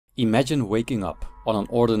Imagine waking up on an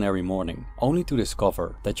ordinary morning only to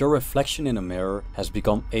discover that your reflection in a mirror has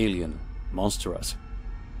become alien, monstrous.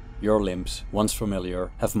 Your limbs, once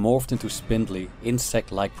familiar, have morphed into spindly,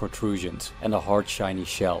 insect-like protrusions, and a hard shiny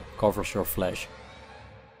shell covers your flesh.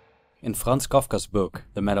 In Franz Kafka's book,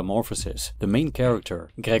 The Metamorphosis, the main character,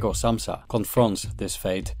 Gregor Samsa, confronts this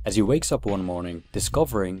fate as he wakes up one morning,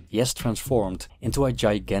 discovering he has transformed into a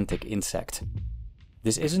gigantic insect.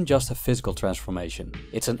 This isn't just a physical transformation,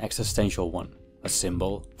 it's an existential one. A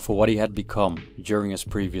symbol for what he had become during his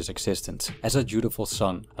previous existence as a dutiful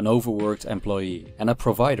son, an overworked employee, and a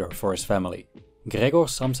provider for his family. Gregor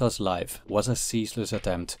Samsa's life was a ceaseless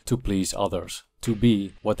attempt to please others, to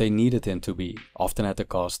be what they needed him to be, often at the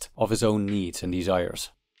cost of his own needs and desires.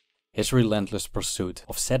 His relentless pursuit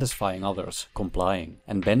of satisfying others, complying,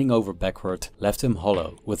 and bending over backward left him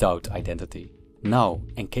hollow, without identity. Now,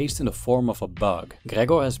 encased in the form of a bug,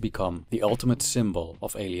 Gregor has become the ultimate symbol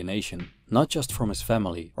of alienation, not just from his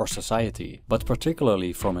family or society, but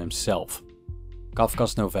particularly from himself.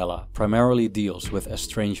 Kafka's novella primarily deals with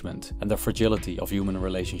estrangement and the fragility of human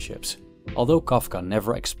relationships. Although Kafka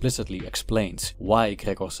never explicitly explains why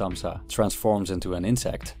Gregor Samsa transforms into an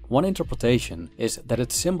insect, one interpretation is that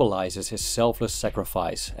it symbolizes his selfless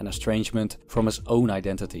sacrifice and estrangement from his own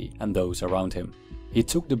identity and those around him. He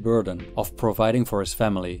took the burden of providing for his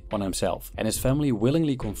family on himself, and his family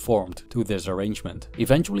willingly conformed to this arrangement,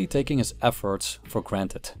 eventually taking his efforts for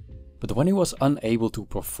granted. But when he was unable to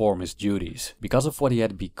perform his duties because of what he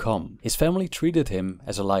had become, his family treated him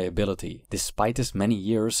as a liability, despite his many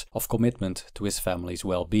years of commitment to his family's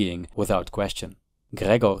well-being, without question.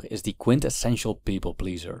 Gregor is the quintessential people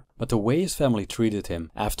pleaser, but the way his family treated him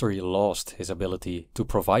after he lost his ability to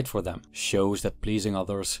provide for them shows that pleasing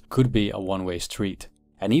others could be a one-way street.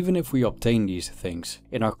 And even if we obtain these things,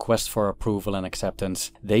 in our quest for approval and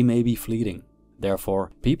acceptance, they may be fleeting. Therefore,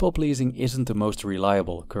 people-pleasing isn't the most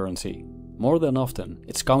reliable currency. More than often,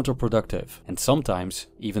 it's counterproductive and sometimes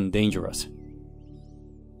even dangerous.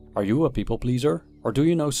 Are you a people-pleaser? Or do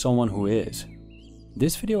you know someone who is?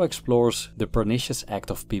 This video explores the pernicious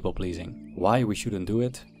act of people-pleasing, why we shouldn't do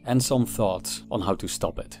it, and some thoughts on how to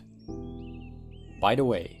stop it. By the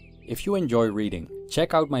way, if you enjoy reading,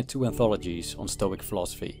 check out my 2 anthologies on Stoic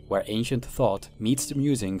philosophy, where ancient thought meets the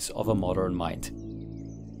musings of a modern mind.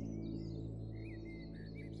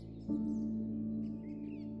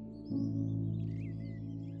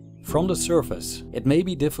 From the surface, it may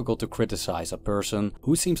be difficult to criticize a person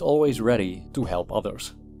who seems always ready to help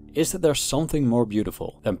others. Is that there's something more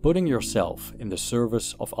beautiful than putting yourself in the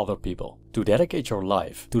service of other people, to dedicate your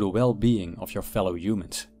life to the well-being of your fellow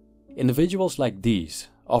humans? Individuals like these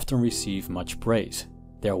often receive much praise.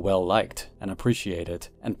 They are well liked and appreciated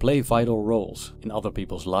and play vital roles in other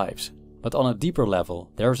people's lives. But on a deeper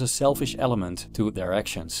level, there is a selfish element to their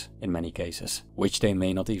actions, in many cases, which they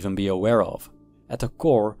may not even be aware of. At the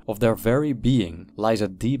core of their very being lies a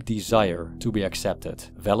deep desire to be accepted,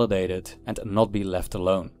 validated, and not be left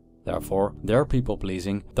alone. Therefore, their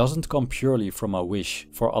people-pleasing doesn't come purely from a wish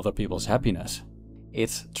for other people's happiness.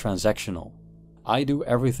 It's transactional. I do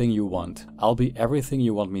everything you want, I'll be everything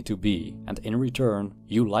you want me to be, and in return,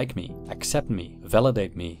 you like me, accept me,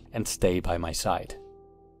 validate me, and stay by my side.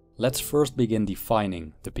 Let's first begin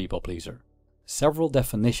defining the people-pleaser. Several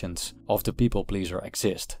definitions of the people-pleaser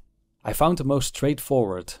exist. I found the most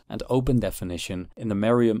straightforward and open definition in the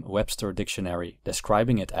Merriam-Webster dictionary,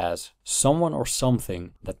 describing it as someone or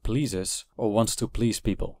something that pleases or wants to please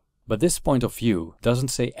people. But this point of view doesn't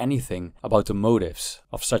say anything about the motives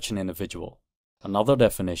of such an individual. Another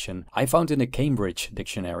definition I found in the Cambridge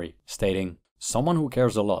dictionary, stating someone who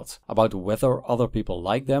cares a lot about whether other people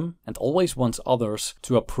like them and always wants others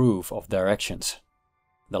to approve of their actions.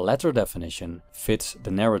 The latter definition fits the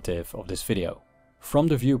narrative of this video. From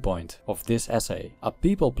the viewpoint of this essay, a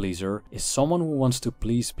people pleaser is someone who wants to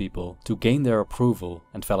please people to gain their approval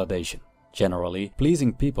and validation. Generally,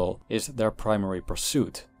 pleasing people is their primary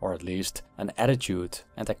pursuit, or at least an attitude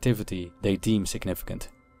and activity they deem significant.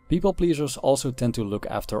 People pleasers also tend to look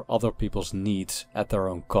after other people's needs at their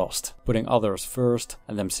own cost, putting others first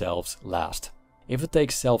and themselves last. If it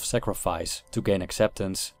takes self-sacrifice to gain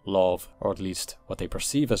acceptance, love, or at least what they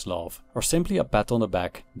perceive as love, or simply a pat on the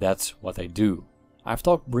back, that's what they do. I've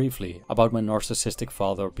talked briefly about my narcissistic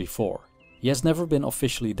father before. He has never been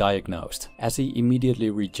officially diagnosed, as he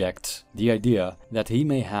immediately rejects the idea that he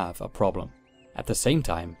may have a problem. At the same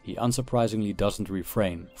time, he unsurprisingly doesn't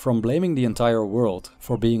refrain from blaming the entire world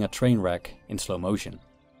for being a train wreck in slow motion.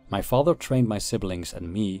 My father trained my siblings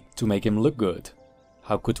and me to make him look good.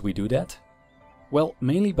 How could we do that? Well,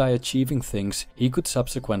 mainly by achieving things he could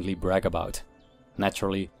subsequently brag about.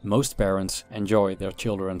 Naturally, most parents enjoy their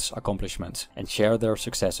children's accomplishments and share their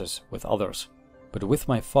successes with others. But with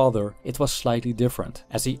my father, it was slightly different,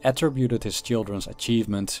 as he attributed his children's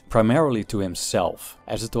achievement primarily to himself,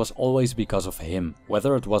 as it was always because of him,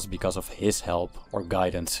 whether it was because of his help or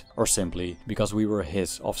guidance, or simply because we were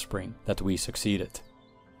his offspring that we succeeded.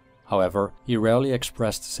 However, he rarely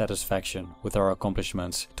expressed satisfaction with our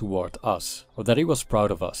accomplishments toward us, or that he was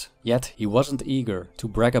proud of us, yet he wasn't eager to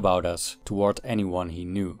brag about us toward anyone he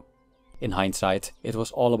knew. In hindsight, it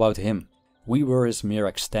was all about him. We were his mere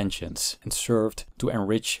extensions and served to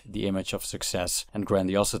enrich the image of success and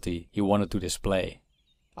grandiosity he wanted to display.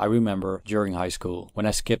 I remember during high school, when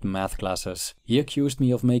I skipped math classes, he accused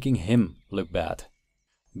me of making him look bad.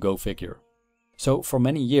 Go figure. So for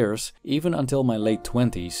many years, even until my late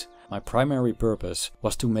 20s, my primary purpose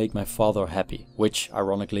was to make my father happy, which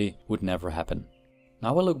ironically would never happen.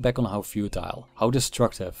 Now I look back on how futile, how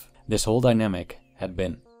destructive this whole dynamic had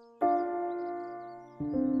been.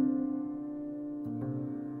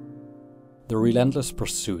 The relentless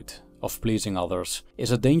pursuit of pleasing others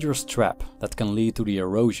is a dangerous trap that can lead to the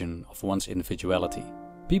erosion of one's individuality.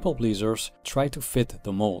 People pleasers try to fit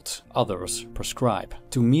the mold others prescribe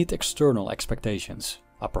to meet external expectations,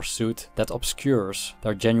 a pursuit that obscures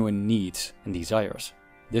their genuine needs and desires.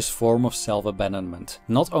 This form of self-abandonment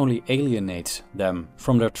not only alienates them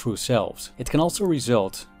from their true selves, it can also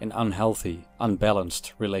result in unhealthy,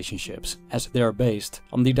 unbalanced relationships, as they are based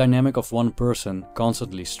on the dynamic of one person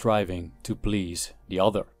constantly striving to please the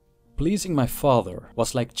other. Pleasing my father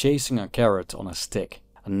was like chasing a carrot on a stick,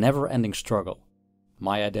 a never-ending struggle.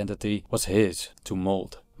 My identity was his to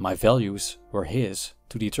mold. My values were his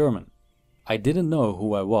to determine. I didn't know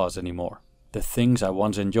who I was anymore. The things I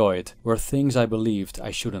once enjoyed were things I believed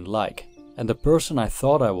I shouldn't like, and the person I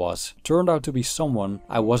thought I was turned out to be someone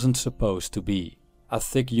I wasn't supposed to be. A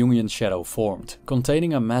thick Jungian shadow formed,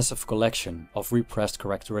 containing a massive collection of repressed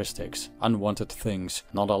characteristics, unwanted things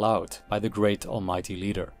not allowed by the great almighty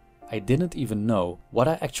leader. I didn't even know what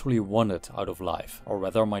I actually wanted out of life, or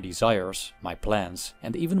whether my desires, my plans,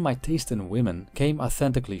 and even my taste in women came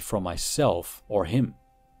authentically from myself or him.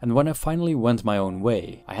 And when I finally went my own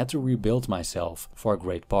way, I had to rebuild myself for a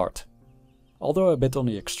great part. Although a bit on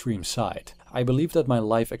the extreme side, I believe that my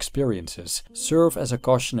life experiences serve as a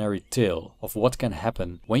cautionary tale of what can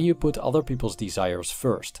happen when you put other people's desires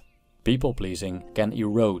first. People-pleasing can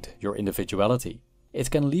erode your individuality. It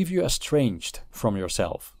can leave you estranged from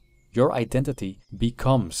yourself. Your identity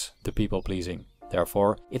becomes the people-pleasing.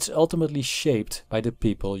 Therefore, it's ultimately shaped by the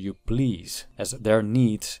people you please, as their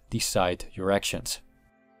needs decide your actions.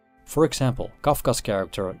 For example, Kafka's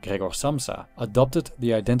character Gregor Samsa adopted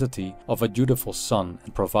the identity of a dutiful son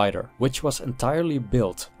and provider, which was entirely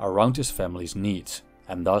built around his family's needs.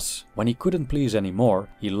 And thus, when he couldn't please anymore,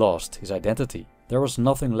 he lost his identity. There was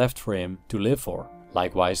nothing left for him to live for.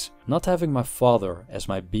 Likewise, not having my father as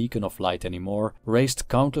my beacon of light anymore raised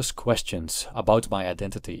countless questions about my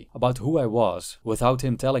identity, about who I was, without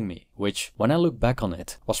him telling me, which, when I look back on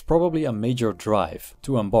it, was probably a major drive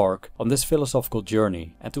to embark on this philosophical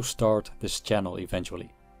journey and to start this channel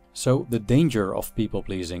eventually. So, the danger of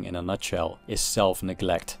people-pleasing in a nutshell is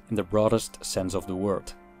self-neglect in the broadest sense of the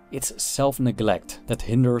word. It's self-neglect that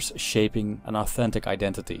hinders shaping an authentic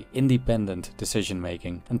identity, independent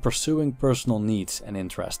decision-making, and pursuing personal needs and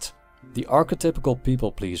interests. The archetypical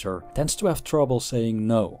people-pleaser tends to have trouble saying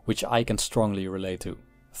no, which I can strongly relate to.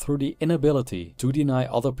 Through the inability to deny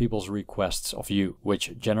other people's requests of you,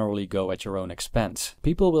 which generally go at your own expense,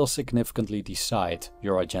 people will significantly decide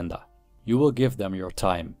your agenda. You will give them your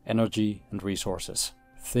time, energy, and resources.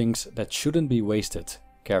 Things that shouldn't be wasted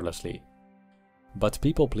carelessly. But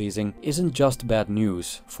people-pleasing isn't just bad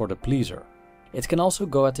news for the pleaser. It can also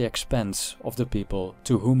go at the expense of the people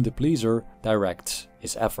to whom the pleaser directs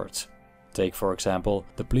his efforts. Take for example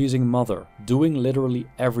the pleasing mother doing literally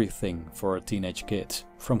everything for her teenage kids,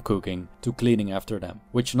 from cooking to cleaning after them,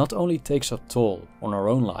 which not only takes a toll on her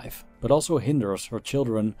own life, but also hinders her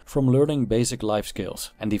children from learning basic life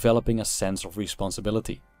skills and developing a sense of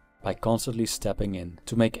responsibility. By constantly stepping in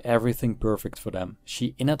to make everything perfect for them,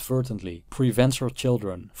 she inadvertently prevents her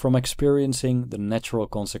children from experiencing the natural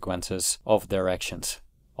consequences of their actions.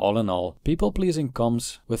 All in all, people-pleasing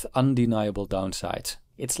comes with undeniable downsides.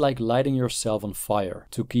 It's like lighting yourself on fire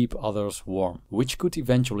to keep others warm, which could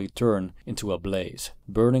eventually turn into a blaze,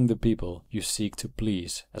 burning the people you seek to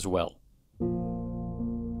please as well.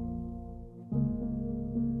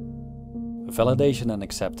 Validation and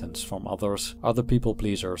acceptance from others are the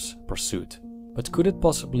people-pleaser's pursuit. But could it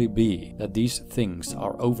possibly be that these things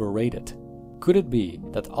are overrated? Could it be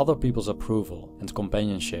that other people's approval and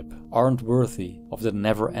companionship aren't worthy of the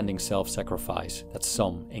never-ending self-sacrifice that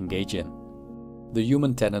some engage in? The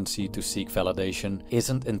human tendency to seek validation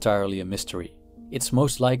isn't entirely a mystery. It's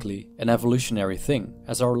most likely an evolutionary thing,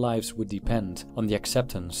 as our lives would depend on the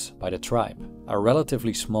acceptance by the tribe, a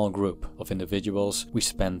relatively small group of individuals we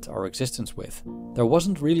spent our existence with. There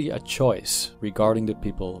wasn't really a choice regarding the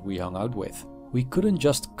people we hung out with. We couldn't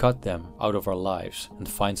just cut them out of our lives and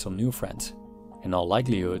find some new friends. In all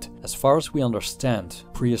likelihood, as far as we understand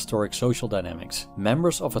prehistoric social dynamics,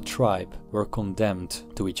 members of a tribe were condemned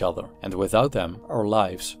to each other, and without them, our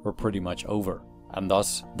lives were pretty much over. And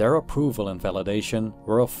thus, their approval and validation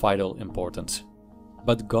were of vital importance.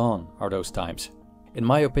 But gone are those times. In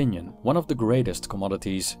my opinion, one of the greatest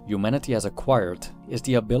commodities humanity has acquired is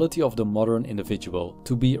the ability of the modern individual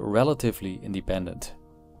to be relatively independent.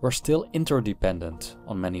 We're still interdependent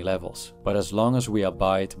on many levels, but as long as we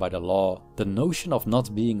abide by the law, the notion of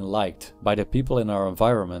not being liked by the people in our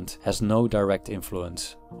environment has no direct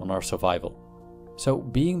influence on our survival. So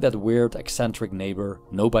being that weird, eccentric neighbor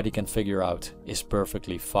nobody can figure out is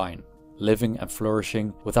perfectly fine. Living and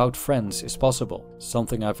flourishing without friends is possible,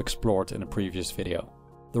 something I've explored in a previous video.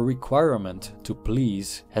 The requirement to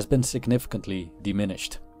please has been significantly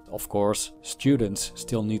diminished. Of course, students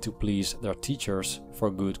still need to please their teachers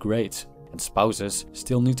for good grades, and spouses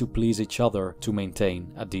still need to please each other to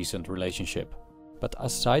maintain a decent relationship. But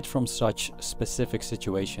aside from such specific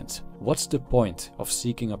situations, what's the point of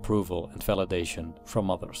seeking approval and validation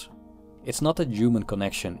from others? It's not that human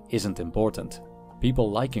connection isn't important.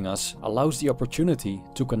 People liking us allows the opportunity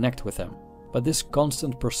to connect with them. But this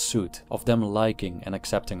constant pursuit of them liking and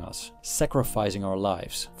accepting us, sacrificing our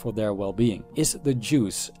lives for their well-being, is the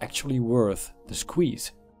juice actually worth the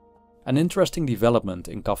squeeze? An interesting development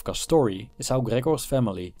in Kafka's story is how Gregor's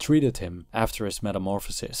family treated him after his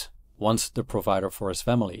metamorphosis. Once the provider for his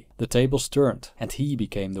family, the tables turned and he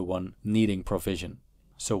became the one needing provision.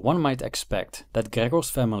 So one might expect that Gregor's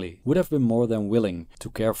family would have been more than willing to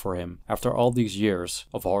care for him after all these years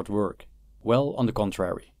of hard work. Well, on the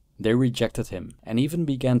contrary. They rejected him and even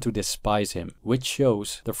began to despise him, which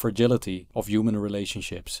shows the fragility of human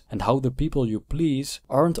relationships and how the people you please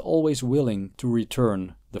aren't always willing to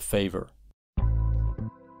return the favor.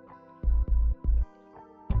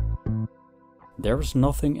 There is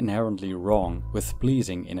nothing inherently wrong with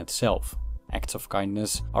pleasing in itself. Acts of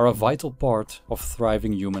kindness are a vital part of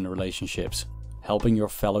thriving human relationships. Helping your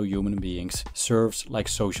fellow human beings serves like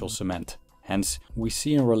social cement. Hence, we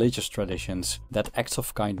see in religious traditions that acts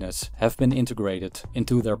of kindness have been integrated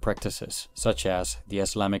into their practices, such as the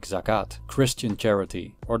Islamic zakat, Christian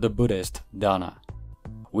charity, or the Buddhist dana.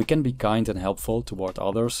 We can be kind and helpful toward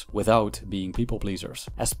others without being people pleasers,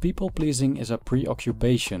 as people pleasing is a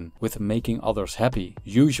preoccupation with making others happy,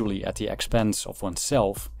 usually at the expense of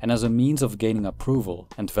oneself, and as a means of gaining approval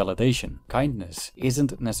and validation. Kindness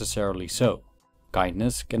isn't necessarily so.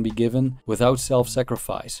 Kindness can be given without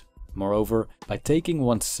self-sacrifice. Moreover, by taking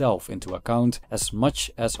oneself into account as much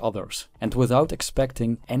as others, and without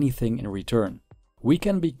expecting anything in return. We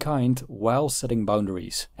can be kind while setting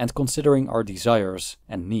boundaries and considering our desires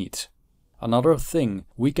and needs. Another thing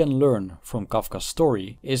we can learn from Kafka's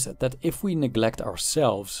story is that if we neglect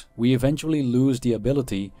ourselves, we eventually lose the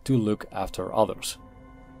ability to look after others.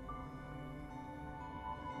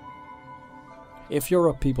 If you're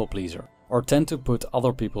a people pleaser, or tend to put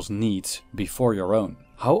other people's needs before your own,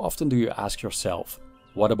 how often do you ask yourself,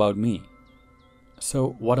 what about me?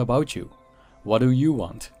 So what about you? What do you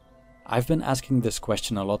want? I've been asking this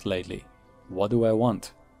question a lot lately. What do I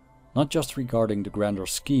want? Not just regarding the grander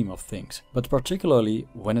scheme of things, but particularly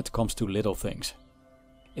when it comes to little things.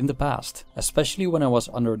 In the past, especially when I was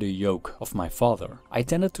under the yoke of my father, I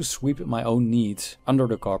tended to sweep my own needs under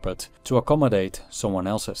the carpet to accommodate someone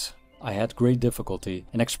else's. I had great difficulty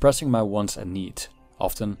in expressing my wants and needs.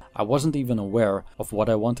 Often, I wasn't even aware of what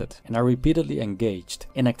I wanted, and I repeatedly engaged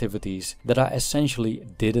in activities that I essentially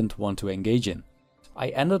didn't want to engage in. I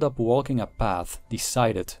ended up walking a path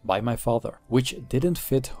decided by my father, which didn't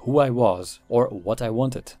fit who I was or what I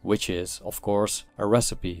wanted, which is, of course, a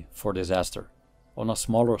recipe for disaster. On a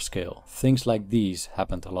smaller scale, things like these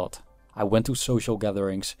happened a lot. I went to social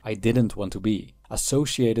gatherings I didn't want to be,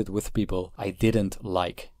 associated with people I didn't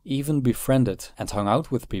like, even befriended and hung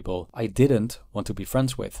out with people I didn't want to be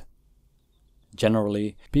friends with.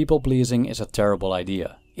 Generally, people-pleasing is a terrible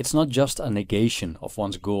idea. It's not just a negation of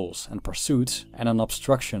one's goals and pursuits and an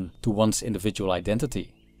obstruction to one's individual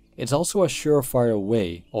identity. It's also a surefire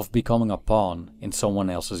way of becoming a pawn in someone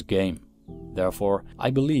else's game. Therefore, I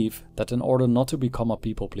believe that in order not to become a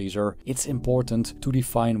people pleaser, it's important to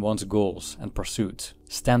define one's goals and pursuits,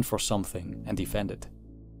 stand for something and defend it.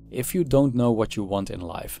 If you don't know what you want in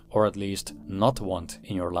life, or at least not want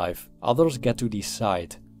in your life, others get to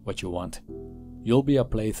decide what you want. You'll be a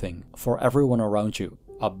plaything for everyone around you,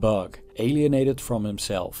 a bug, alienated from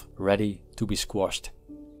himself, ready to be squashed.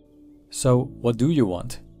 So, what do you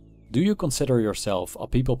want? Do you consider yourself a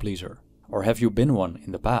people pleaser, or have you been one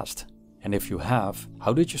in the past? And if you have,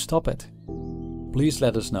 how did you stop it? Please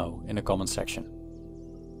let us know in the comment section.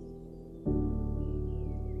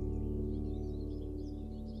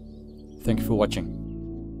 Thank you for watching.